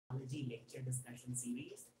Immunology lecture discussion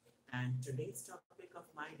series. And today's topic of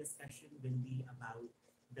my discussion will be about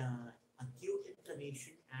the acute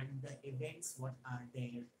inflammation and the events what are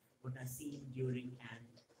there, what are seen during an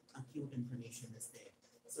acute inflammation is there.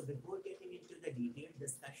 So before getting into the detailed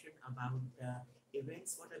discussion about the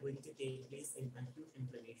events what are going to take place in acute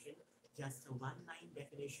inflammation, just a one-line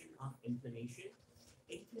definition of inflammation.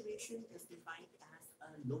 Inflammation is defined as a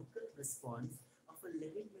local response of a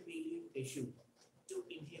living mammalian tissue to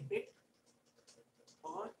inhibit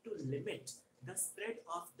or to limit the spread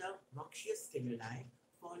of the noxious stimuli,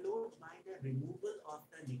 followed by the removal of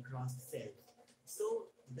the necrosed cells. So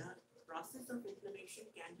the process of inflammation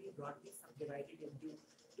can be broadly subdivided into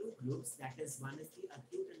two groups. That is, one is the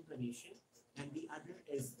acute inflammation, and the other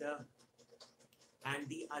is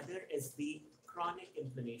the chronic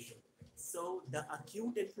inflammation. So the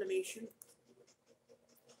acute inflammation,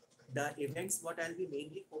 the events what I'll be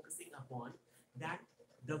mainly focusing upon, that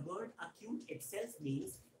the word acute itself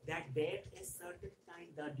means that there is certain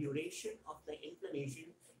kind, the duration of the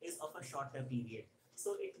inflammation is of a shorter period.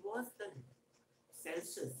 So it was the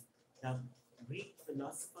Celsius, the Greek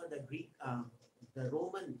philosopher, the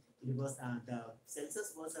Roman, the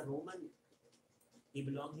Celsius was a Roman, he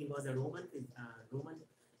was a Roman,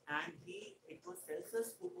 and it was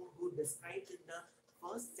Celsus who described in the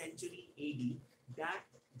first century AD that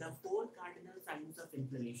the four cardinal signs of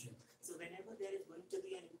inflammation. So whenever there is going to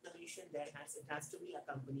be an inflammation, it has to be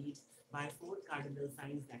accompanied by four cardinal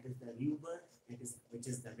signs. That is the rubor, which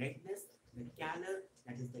is the redness, the calor,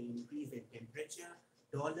 that is the increase in temperature,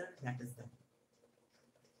 dolor,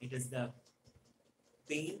 it is the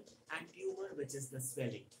pain, and tumor, which is the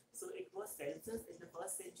swelling. So it was Celsus in the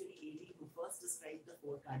first century AD who first described the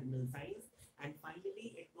four cardinal signs, and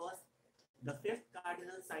finally it was the fifth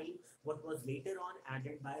cardinal sign, what was later on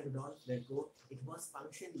added by Rudolf Virchow. It was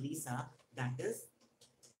function Lisa, that is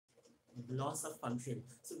loss of function.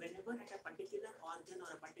 So whenever at a particular organ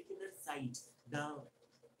or a particular site the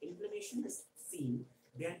inflammation is seen,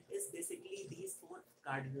 there is basically these four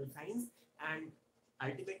cardinal signs, and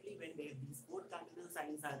ultimately when these four cardinal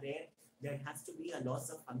signs are there, there has to be a loss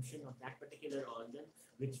of function of that particular organ,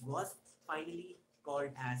 which was finally called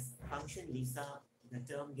as function Lisa, the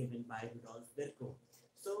term given by Rudolf Virchow.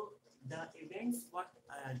 So the events, what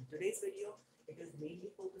today's video, it is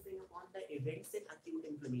mainly focusing upon the events in acute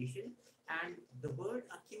inflammation, and the word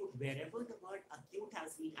acute, wherever the word acute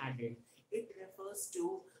has been added, it refers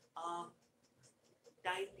to a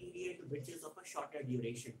time period which is of a shorter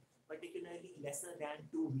duration, particularly lesser than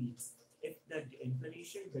 2 weeks. If the the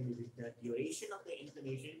duration of the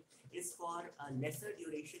inflammation is for a lesser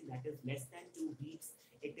duration, that is less than 2 weeks,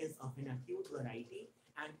 it is of an acute variety.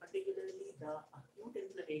 And particularly the acute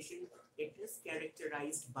inflammation, it is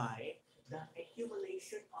characterized by the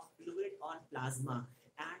accumulation of fluid or plasma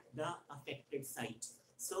at the affected site.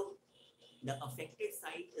 So the affected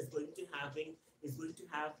site is going to have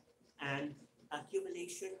an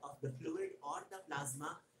accumulation of the fluid or the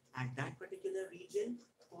plasma at that particular region,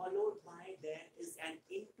 followed by there is an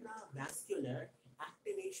intravascular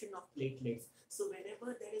activation of platelets. So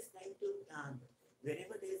whenever there is any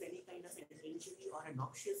kind of an injury or a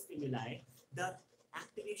noxious stimuli, the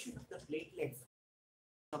activation of the platelets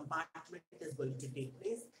compartment is going to take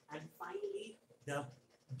place, and finally the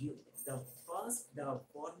the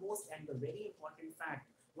foremost and the very important fact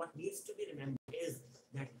what needs to be remembered is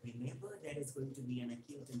that whenever there is going to be an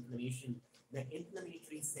acute inflammation, the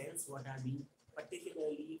inflammatory cells what are being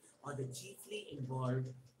particularly or the chiefly involved,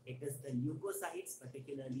 it is the leukocytes,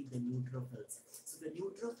 particularly the neutrophils. So the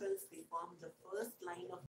neutrophils, they form the first line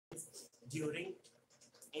of defense during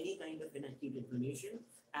any kind of an acute inflammation,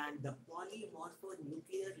 and the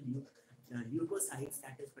polymorphonuclear leukocytes,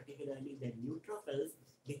 that is particularly the neutrophils,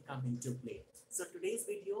 they come into play. So today's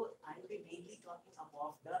video, I will be mainly talking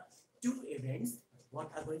about the two events what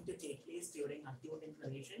are going to take place during acute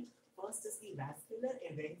inflammation. First is the vascular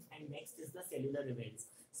events, and next is the cellular events.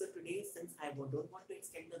 So today, since I don't want to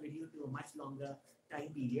extend the video to a much longer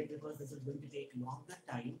time period, because this is going to take longer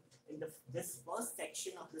time, in this first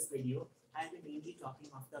section of this video, I will be mainly talking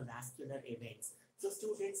of the vascular events. So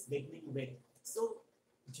students, beginning with, so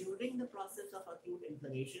during the process of acute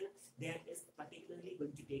inflammation, there is particularly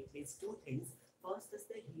going to take place two things. First is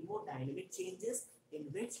the hemodynamic changes, in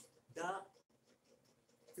which the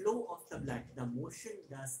flow of the blood, the motion,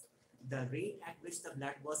 the rate at which the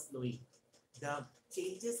blood was flowing, the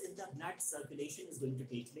changes in the blood circulation is going to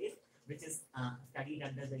take place, which is studied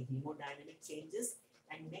under the hemodynamic changes.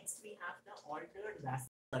 And next we have the altered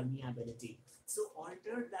vascular permeability. So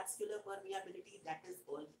altered vascular permeability, that is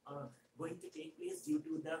going to take place due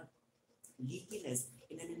to the leakiness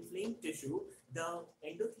in an inflamed tissue. The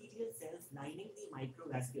endothelial cells lining the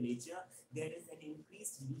microvasculature, there is an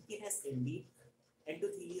increased leakiness in the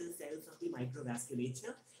endothelial cells of the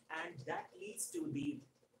microvasculature, and that leads to the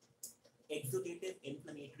exudative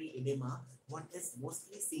inflammatory edema, what is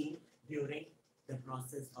mostly seen during the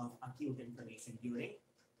process of acute inflammation, during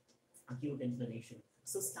acute inflammation.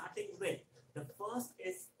 So starting with the first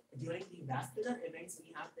is during the vascular events,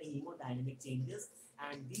 we have the hemodynamic changes,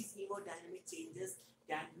 and these hemodynamic changes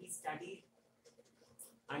can be studied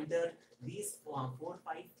under these 4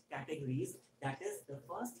 5 categories. That is the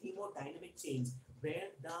first hemodynamic change, where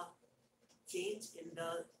the change in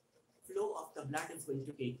the flow of the blood is going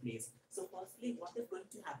to take place. So firstly, what is going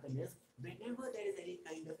to happen is whenever there is any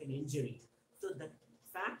kind of an injury, so the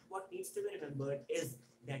fact what needs to be remembered is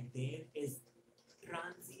that there is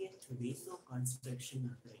transient vasoconstriction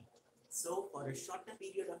occurring. So for a shorter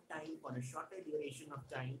period of time, for a shorter duration of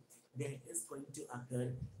time, there is going to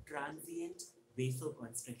occur transient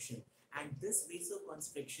vasoconstriction. And this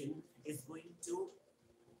vasoconstriction is going to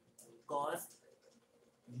cause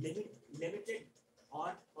limited,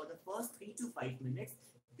 or for the first 3 to 5 minutes,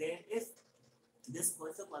 there is this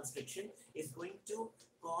vasoconstriction is going to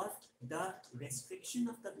cause the restriction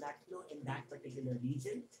of the blood flow in that particular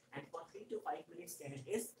region, and for 3 to 5 minutes there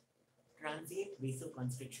is transient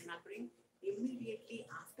vasoconstriction occurring. Immediately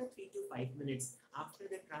after 3 to 5 minutes, after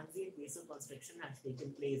the transient vasoconstriction has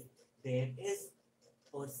taken place, there is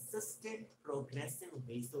persistent progressive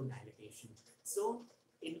vasodilatation. So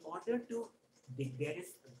in order to, there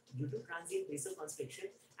is, due to transient vasoconstriction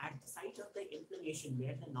at the site of the inflammation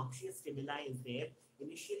where the noxious stimuli is there,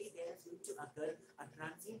 initially there is going to occur a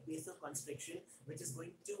transient vasoconstriction which is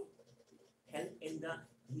going to help in the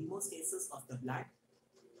hemostasis of the blood,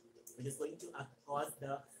 which is going to cause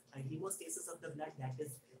the hemostasis of the blood, that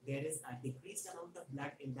is, there is a decreased amount of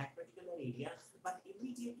blood in that particular area. But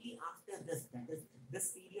immediately after this, that is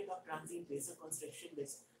this period of transient vasoconstriction which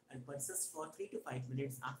persists for 3 to 5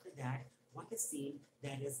 minutes, after that what is seen,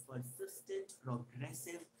 there is persistent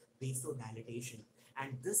progressive vasodilatation,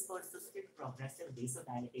 and this persistent progressive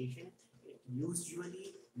vasodilatation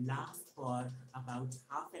usually lasts for about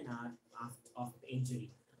half an hour of the injury.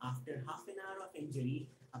 After half an hour of injury,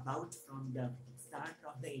 about from the start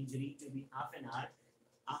of the injury to the half an hour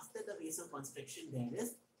after the vasoconstriction, there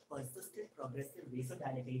is persistent progressive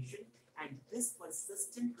vasodilatation, and this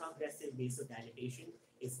persistent progressive vasodilatation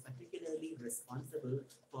is particularly responsible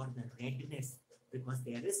for the redness, because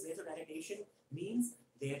there is vasodilatation means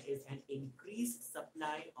there is an increased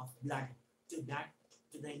supply of blood to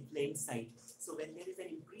the inflamed site. So when there is an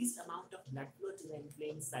increased amount of blood flow to the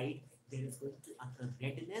inflamed site, there is going to occur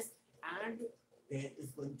redness, and there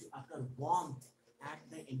is going to occur warmth at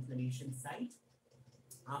the inflammation site.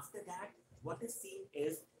 After that, what is seen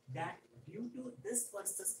is that due to this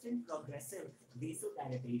persistent progressive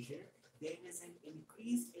vasodilatation, there is an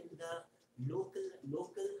increase in the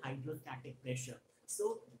local hydrostatic pressure.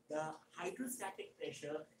 So the hydrostatic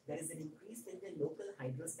pressure, there is an increase in the local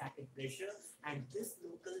hydrostatic pressure, and this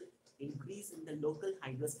local increase in the local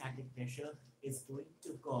hydrostatic pressure is going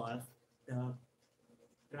to cause the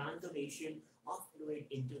transformation of fluid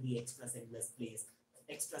into the extracellular space.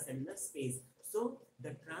 So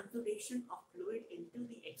the transformation of fluid into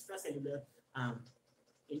the extracellular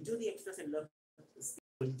space is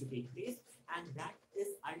going to take place, and that is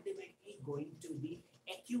ultimately going to be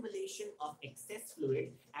accumulation of excess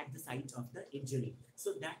fluid at the site of the injury.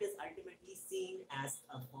 So that is ultimately seen as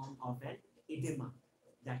a form of an edema.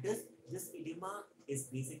 That is, this edema is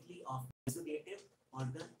basically of exudative or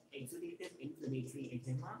the exudative inflammatory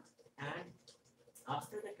edema, and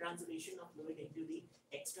after the translation of fluid into the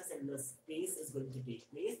extracellular space is going to take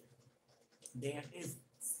place, there is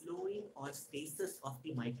slowing or stasis of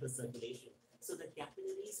the microcirculation. So the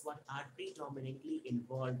capillaries what are predominantly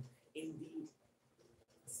involved in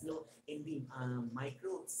the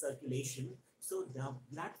microcirculation. So the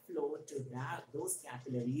blood flow to those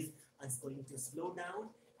capillaries is going to slow down,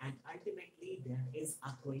 and ultimately there is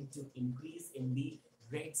going to increase in the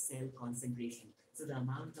red cell concentration. So the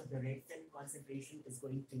amount of the red cell concentration is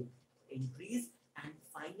going to increase, and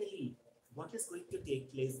finally what is going to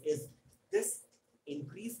take place is this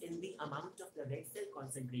increase in the amount of the red cell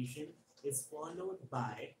concentration is followed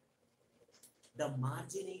by the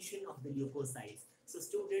margination of the leukocytes. So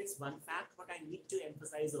students, one fact what I need to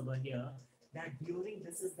emphasize over here, that during,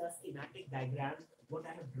 this is the schematic diagram what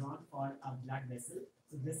I have drawn for a blood vessel.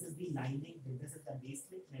 So this is the lining, this is the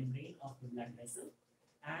basement membrane of the blood vessel,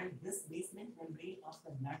 and this basement membrane of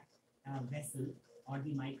the blood vessel or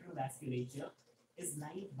the microvasculature is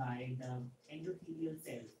lined by the endothelial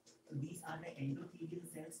cells. So these are the endothelial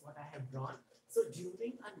cells what I have drawn. So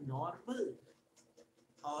during a normal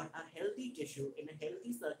or a healthy tissue in a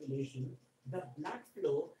healthy circulation, the blood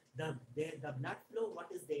flow, the blood flow, what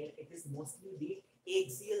is there? It is mostly the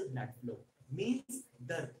axial blood flow. Means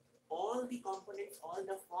the all the components, all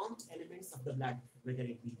the formed elements of the blood, whether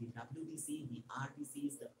it be the WBC, the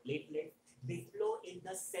RBCs, the platelets, they flow in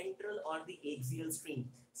the central or the axial stream.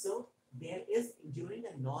 So there is during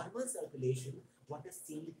a normal circulation, what is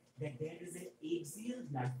seen that there is an axial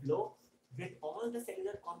blood flow with all the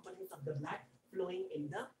cellular components of the blood flowing in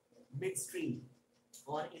the midstream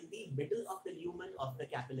or in the middle of the lumen of the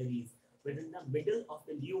capillaries, within the middle of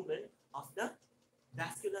the lumen of the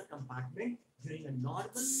vascular compartment during a normal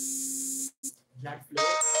blood flow.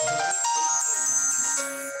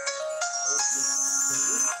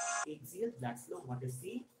 There is axial blood flow, what is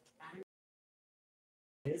seen, and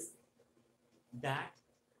is that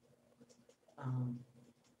um,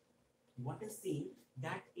 what is seen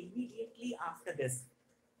that immediately after this,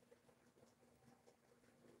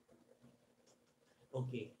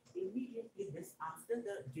 okay, immediately this after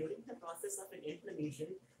the during the process of an inflammation,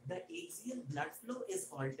 the axial blood flow is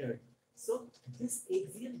altered. So this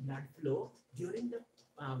axial blood flow during the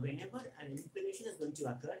whenever an inflammation is going to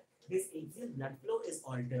occur, this axial blood flow is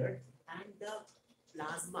altered, and the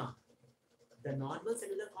plasma, the normal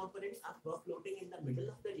cellular components were floating in the middle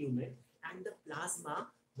of the lumen, and the plasma,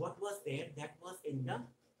 what was there, that was in the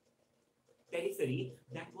periphery,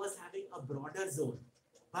 that was having a broader zone.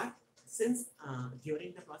 But since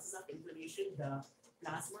during the process of inflammation, the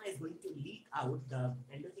plasma is going to leak out, the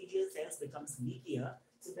endothelial cells becomes leakier,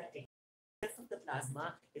 so the excess of the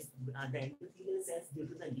plasma is the endothelial cells, due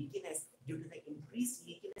to the leakiness, due to the increased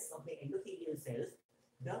leakiness of the endothelial cells,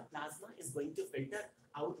 the plasma is going to filter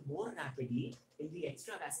out more rapidly in the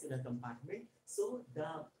extravascular compartment. So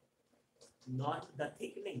the not the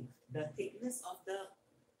thickening, the thickness of the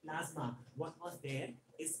plasma, what was there,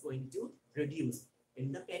 is going to reduce.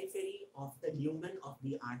 In the periphery of the lumen of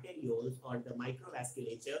the arterioles or the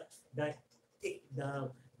microvasculature, the thick, the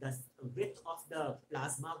width of the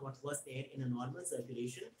plasma, what was there in a normal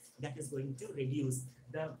circulation, that is going to reduce.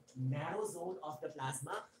 The narrow zone of the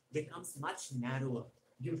plasma becomes much narrower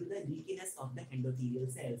due to the leakiness of the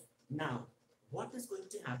endothelial cells. Now, what is going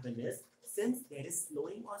to happen is, since there is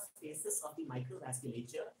slowing or stasis of the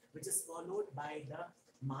microvasculature, which is followed by the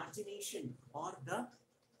margination or the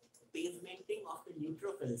pavementing of the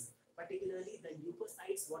neutrophils, particularly the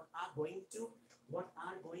leukocytes, what are going to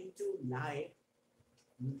lie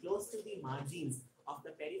close to the margins of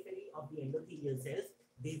the periphery of the endothelial cells,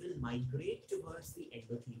 they will migrate towards the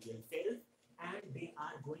endothelial cells, and they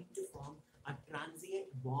are going to form a transient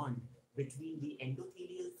bond between the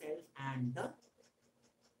endothelial cells and the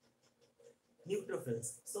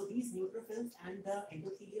neutrophils. So these neutrophils and the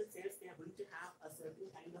endothelial cells, they are going to have a certain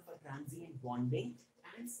kind of a transient bonding,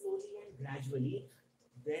 and slowly and gradually,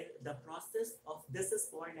 where the process of this is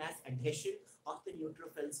called as adhesion of the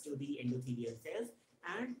neutrophils to the endothelial cells.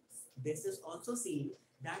 And this is also seen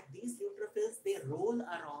that these neutrophils, they roll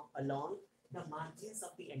along the margins of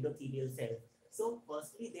the endothelial cells. So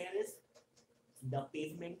firstly, there is the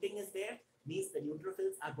pavementing is there, means the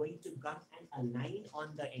neutrophils are going to come and align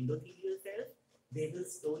on the endothelial cells. They will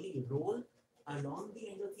slowly roll along the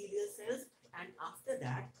endothelial cells, and after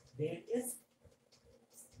that, there is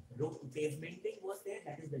pavementing was there,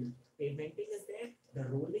 that is the pavementing is there, the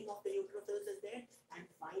rolling of the neutrophils is there, and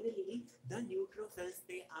finally the neutrophils,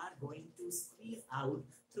 they are going to squeeze out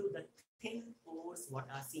through the thin pores what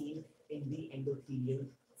are seen in the endothelial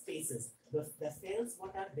spaces. The cells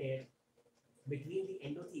what are there between the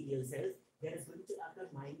endothelial cells, there is going to occur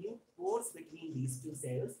minute pores between these two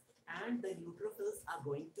cells, and the neutrophils are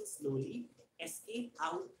going to slowly escape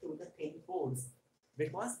out through the thin pores.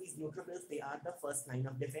 Because these neutrophils, they are the first line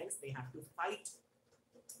of defense, they have to fight,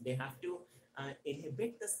 they have to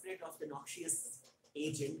inhibit the spread of the noxious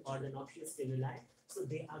agent or the noxious stimuli. So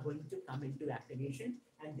they are going to come into activation,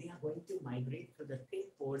 and they are going to migrate through the thin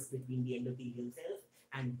pores between the endothelial cells.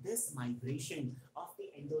 And this migration of the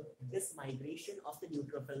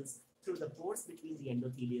neutrophils through the pores between the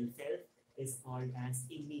endothelial cells is called as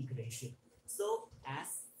immigration. So as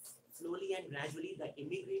slowly and gradually the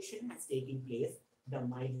immigration has taken place, the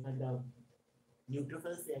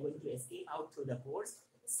neutrophils, they are going to escape out through the pores.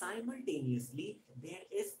 Simultaneously, there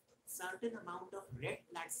is certain amount of red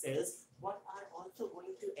blood cells what are also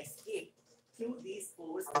going to escape through these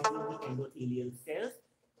pores between the endothelial cells,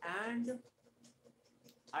 and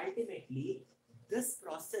ultimately this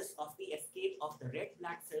process of the escape of the red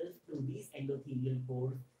blood cells through these endothelial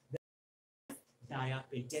pores,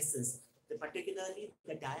 diapetesis. Particularly,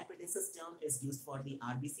 the diapetesis term is used for the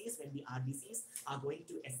RBCs when the RBCs are going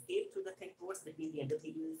to escape through the thin pores between the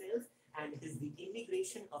endothelial cells, and it is the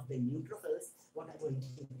immigration of the neutrophils what are going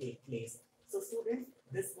to take place. So students,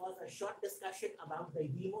 this was a short discussion about the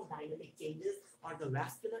hemodynamic changes or the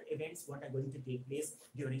vascular events what are going to take place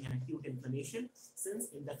during an acute inflammation.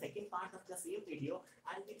 Since in the second part of the same video,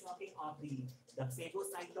 I'll be talking of the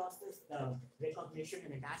phagocytosis, the recognition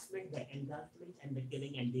and attachment, the engulfment and the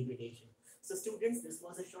killing and degradation. So students, this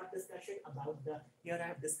was a short discussion about here I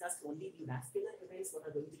have discussed only the vascular events what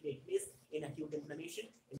are going to take place in acute inflammation.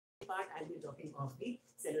 In the part, I'll be talking of the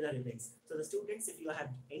cellular events. So the students, if you have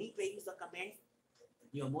any queries or comments,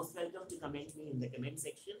 you're most welcome to comment me in the comment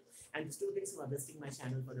section. And the students who are visiting my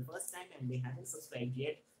channel for the first time and they haven't subscribed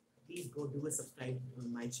yet, please go do a subscribe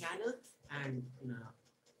on my channel and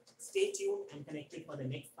stay tuned and connected for the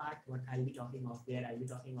next part what I'll be talking of where I'll be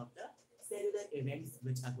talking of the cellular events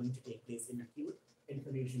which are going to take place in acute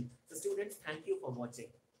inflammation. So students, thank you for watching.